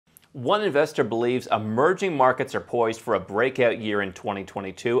One investor believes emerging markets are poised for a breakout year in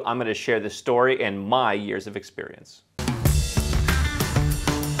 2022. I'm going to share this story and my years of experience.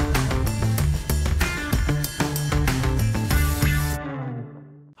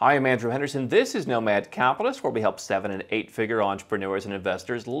 Hi, I'm Andrew Henderson. This is Nomad Capitalist, where we help 7- and 8-figure entrepreneurs and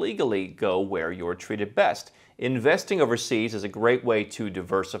investors legally go where you're treated best. Investing overseas is a great way to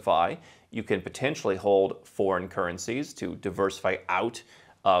diversify. You can potentially hold foreign currencies to diversify out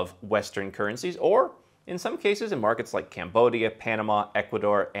of Western currencies, or in some cases in markets like Cambodia, Panama,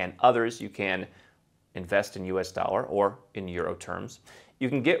 Ecuador, and others, you can invest in US dollar or in euro terms. You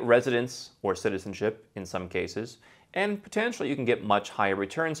can get residence or citizenship in some cases, and potentially you can get much higher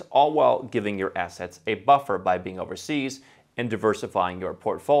returns, all while giving your assets a buffer by being overseas and diversifying your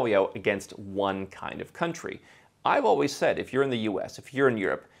portfolio against one kind of country. I've always said, if you're in the US, if you're in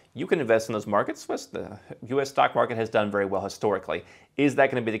Europe, you can invest in those markets. The US stock market has done very well historically. Is that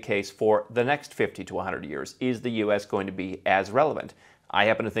going to be the case for the next 50 to 100 years? Is the US going to be as relevant? I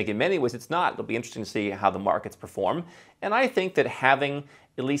happen to think in many ways it's not. It'll be interesting to see how the markets perform. And I think that having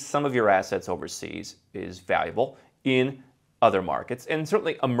at least some of your assets overseas is valuable in other markets. And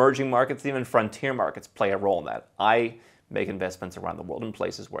certainly emerging markets, even frontier markets, play a role in that. I make investments around the world in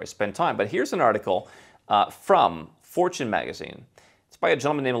places where I spend time. But here's an article from Fortune magazine. It's by a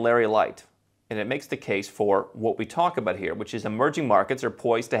gentleman named Larry Light, and it makes the case for what we talk about here, which is emerging markets are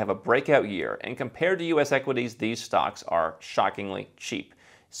poised to have a breakout year, and compared to U.S. equities, these stocks are shockingly cheap.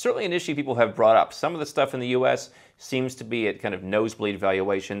 Certainly an issue people have brought up. Some of the stuff in the U.S. seems to be at kind of nosebleed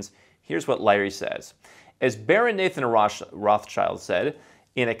valuations. Here's what Larry says. As Baron Nathan Rothschild said,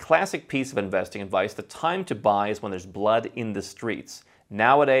 in a classic piece of investing advice, the time to buy is when there's blood in the streets.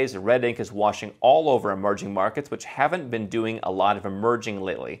 Nowadays, red ink is washing all over emerging markets, which haven't been doing a lot of emerging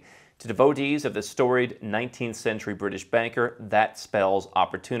lately. To devotees of the storied 19th century British banker, that spells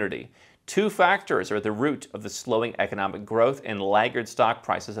opportunity. Two factors are at the root of the slowing economic growth and laggard stock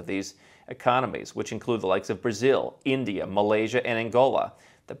prices of these economies, which include the likes of Brazil, India, Malaysia, and Angola.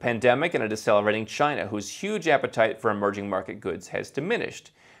 The pandemic and a decelerating China, whose huge appetite for emerging market goods has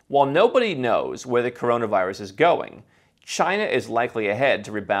diminished. While nobody knows where the coronavirus is going, China is likely ahead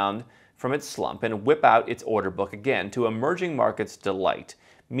to rebound from its slump and whip out its order book again, to emerging markets' delight.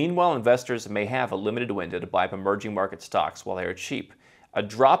 Meanwhile, investors may have a limited window to buy up emerging market stocks while they are cheap. A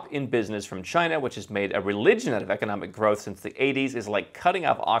drop in business from China, which has made a religion out of economic growth since the 80s, is like cutting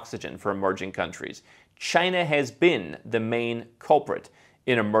off oxygen for emerging countries. China has been the main culprit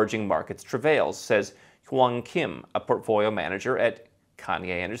in emerging markets' travails, says Huang Kim, a portfolio manager at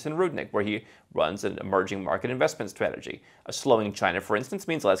Henderson, where he runs an emerging market investment strategy. A slowing China, for instance,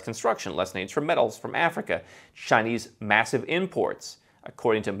 means less construction, less needs for metals from Africa. Chinese massive imports,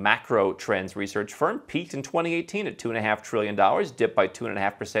 according to Macro Trends research firm, peaked in 2018 at $2.5 trillion, dipped by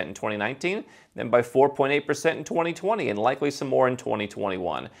 2.5% in 2019, then by 4.8% in 2020, and likely some more in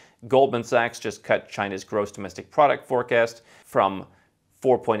 2021. Goldman Sachs just cut China's gross domestic product forecast from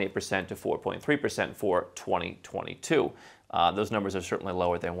 4.8% to 4.3% for 2022. Those numbers are certainly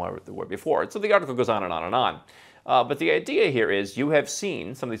lower than what they were before. So the article goes on and on and on. But the idea here is you have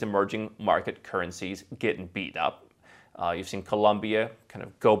seen some of these emerging market currencies getting beat up. You've seen Colombia kind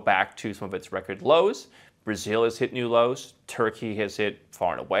of go back to some of its record lows. Brazil has hit new lows. Turkey has hit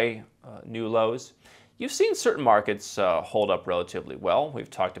far and away new lows. You've seen certain markets hold up relatively well.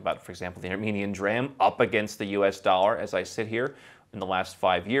 We've talked about, for example, the Armenian dram up against the US dollar as I sit here in the last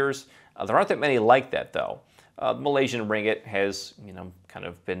 5 years. There aren't that many like that, though. The Malaysian ringgit has, kind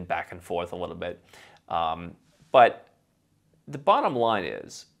of been back and forth a little bit. But the bottom line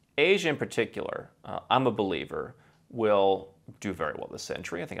is, Asia in particular, I'm a believer, will do very well this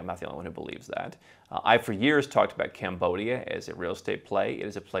century. I think I'm not the only one who believes that. I've for years talked about Cambodia as a real estate play. It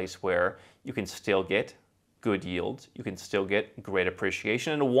is a place where you can still get good yields. You can still get great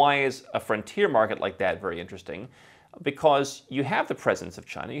appreciation. And why is a frontier market like that very interesting? Because you have the presence of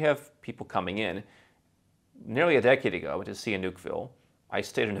China. You have people coming in. Nearly a decade ago, I went to Sihanoukville. I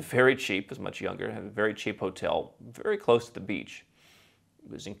stayed in a very cheap, I was much younger, a very cheap hotel, very close to the beach.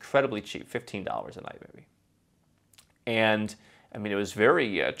 It was incredibly cheap, $15 a night maybe. And I mean, it was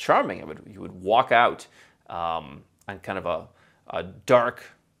very charming. You would walk out on kind of a dark,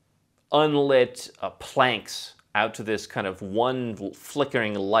 unlit planks out to this kind of one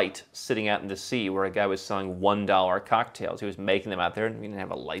flickering light sitting out in the sea where a guy was selling $1 cocktails. He was making them out there, and we didn't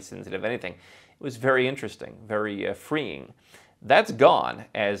have a license, didn't have anything. It was very interesting, very freeing. That's gone,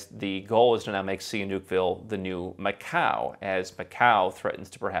 as the goal is to now make Sihanoukville the new Macau, as Macau threatens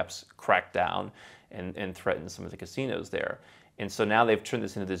to perhaps crack down and threaten some of the casinos there. And so now they've turned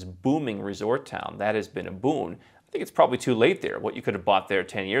this into this booming resort town. That has been a boon. think it's probably too late there. What you could have bought there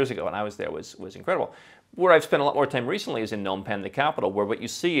 10 years ago when I was there was incredible. Where I've spent a lot more time recently is in Phnom Penh, the capital, where what you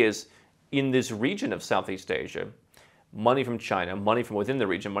see is in this region of Southeast Asia, money from China, money from within the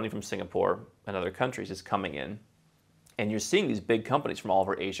region, money from Singapore and other countries is coming in. And you're seeing these big companies from all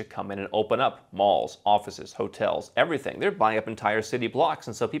over Asia come in and open up malls, offices, hotels, everything. They're buying up entire city blocks.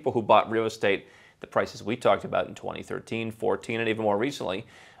 And so people who bought real estate, the prices we talked about in 2013, 14, and even more recently,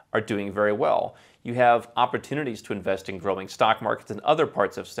 are doing very well. You have opportunities to invest in growing stock markets in other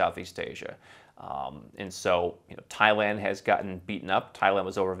parts of Southeast Asia. And so, Thailand has gotten beaten up. Thailand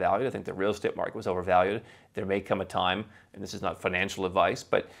was overvalued. I think the real estate market was overvalued. There may come a time, and this is not financial advice,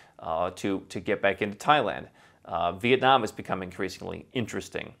 but to get back into Thailand. Vietnam has become increasingly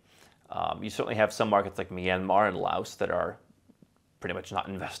interesting. You certainly have some markets like Myanmar and Laos that are pretty much not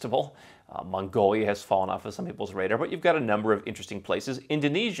investable. Mongolia has fallen off of some people's radar, but you've got a number of interesting places.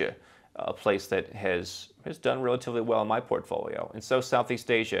 Indonesia, a place that has done relatively well in my portfolio. And so Southeast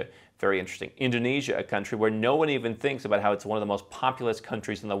Asia, very interesting. Indonesia, a country where no one even thinks about how it's one of the most populous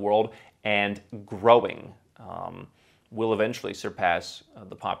countries in the world and growing, will eventually surpass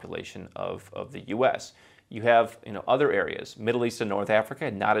the population of the U.S. You have other areas, Middle East and North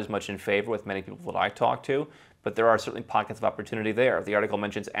Africa, not as much in favor with many people that I talk to, but there are certainly pockets of opportunity there. The article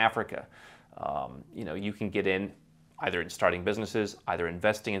mentions Africa. You can get in either in starting businesses, either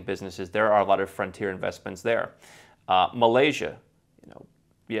investing in businesses. There are a lot of frontier investments there. Malaysia,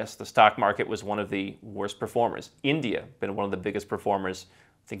 yes, the stock market was one of the worst performers. India, been one of the biggest performers,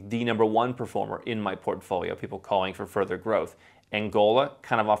 I think the number one performer in my portfolio, people calling for further growth. Angola,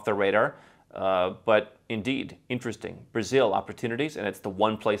 kind of off the radar, but indeed, interesting. Brazil, opportunities, and it's the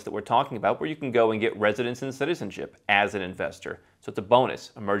one place that we're talking about where you can go and get residence and citizenship as an investor. So it's a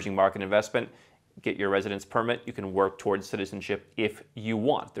bonus, emerging market investment. Get your residence permit, you can work towards citizenship if you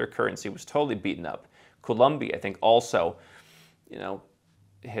want. Their currency was totally beaten up. Colombia, I think, also,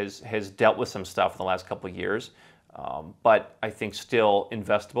 has dealt with some stuff in the last couple of years, but I think still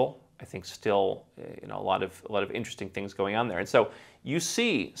investable. I think still, a lot of interesting things going on there. And so you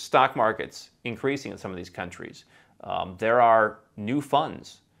see stock markets increasing in some of these countries. There are new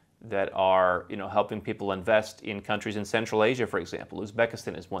funds that are helping people invest in countries in Central Asia, for example.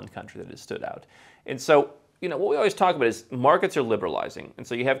 Uzbekistan is one country that has stood out. And so, what we always talk about is markets are liberalizing. And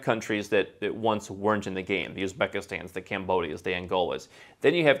so you have countries that once weren't in the game, the Uzbekistans, the Cambodias, the Angolas.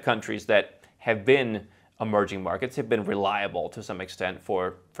 Then you have countries that have been emerging markets, have been reliable to some extent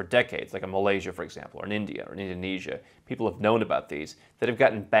for decades, like a Malaysia, for example, or an India or an Indonesia. People have known about these that have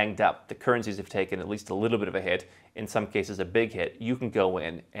gotten banged up. The currencies have taken at least a little bit of a hit, in some cases a big hit. You can go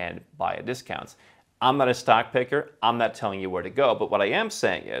in and buy at discounts. I'm not a stock picker. I'm not telling you where to go. But what I am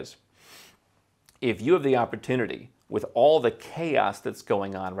saying is, if you have the opportunity with all the chaos that's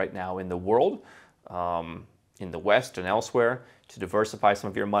going on right now in the world, in the West and elsewhere, to diversify some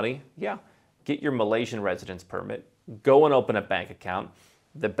of your money, get your Malaysian residence permit, go and open a bank account.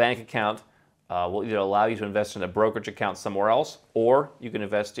 The bank account will either allow you to invest in a brokerage account somewhere else, or you can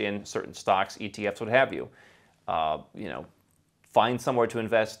invest in certain stocks, ETFs, what have you. Find somewhere to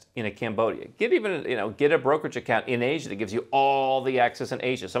invest in a Cambodia. Get a brokerage account in Asia that gives you all the access in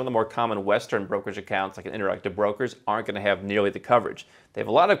Asia. Some of the more common Western brokerage accounts, like an Interactive Brokers, aren't going to have nearly the coverage. They have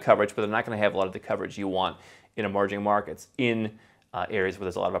a lot of coverage, but they're not going to have a lot of the coverage you want in emerging markets, in areas where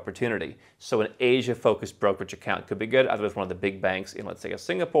there's a lot of opportunity. So an Asia-focused brokerage account could be good, either with one of the big banks in, let's say,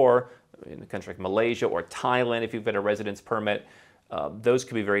 Singapore, in a country like Malaysia, or Thailand if you've got a residence permit. Those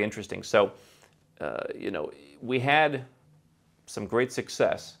could be very interesting. So, we had some great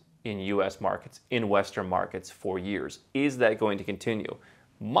success in U.S. markets, in Western markets for years. Is that going to continue?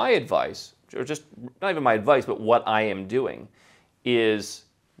 My advice, or just not even my advice, but what I am doing, is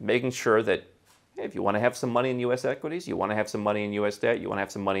making sure that if you want to have some money in U.S. equities, you want to have some money in U.S. debt, you want to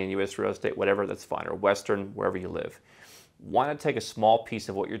have some money in U.S. real estate, whatever, that's fine, or Western, wherever you live. Why not take a small piece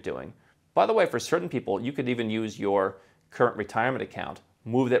of what you're doing? By the way, for certain people, you could even use your current retirement account,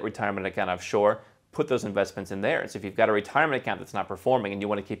 move that retirement account offshore, put those investments in there. And so if you've got a retirement account that's not performing and you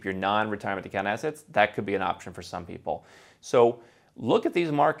want to keep your non-retirement account assets, that could be an option for some people. So look at these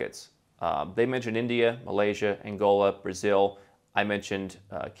markets. They mentioned India, Malaysia, Angola, Brazil. I mentioned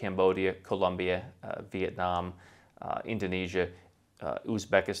Cambodia, Colombia, Vietnam, Indonesia,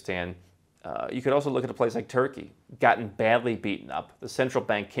 Uzbekistan. You could also look at a place like Turkey, gotten badly beaten up. The central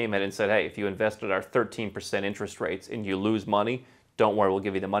bank came in and said, hey, if you invest at our 13% interest rates and you lose money, don't worry, we'll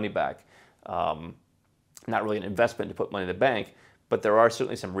give you the money back. Not really an investment to put money in the bank, but there are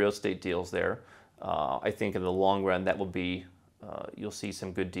certainly some real estate deals there. I think in the long run that will be, you'll see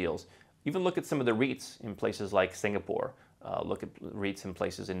some good deals. Even look at some of the REITs in places like Singapore. Look at REITs in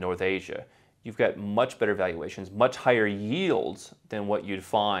places in North Asia. you've got much better valuations, much higher yields than what you'd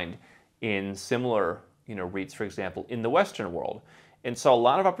find in similar, REITs, for example, in the Western world. And so a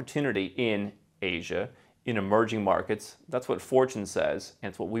lot of opportunity in Asia, in emerging markets. That's what Fortune says,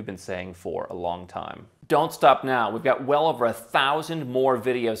 and it's what we've been saying for a long time. Don't stop now. We've got well over 1,000 more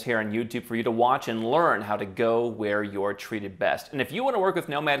videos here on YouTube for you to watch and learn how to go where you're treated best. And if you want to work with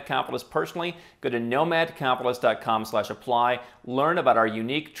Nomad Capitalist personally, go to nomadcapitalist.com/apply, learn about our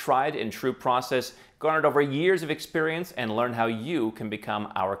unique, tried and true process, garnered over years of experience, and learn how you can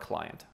become our client.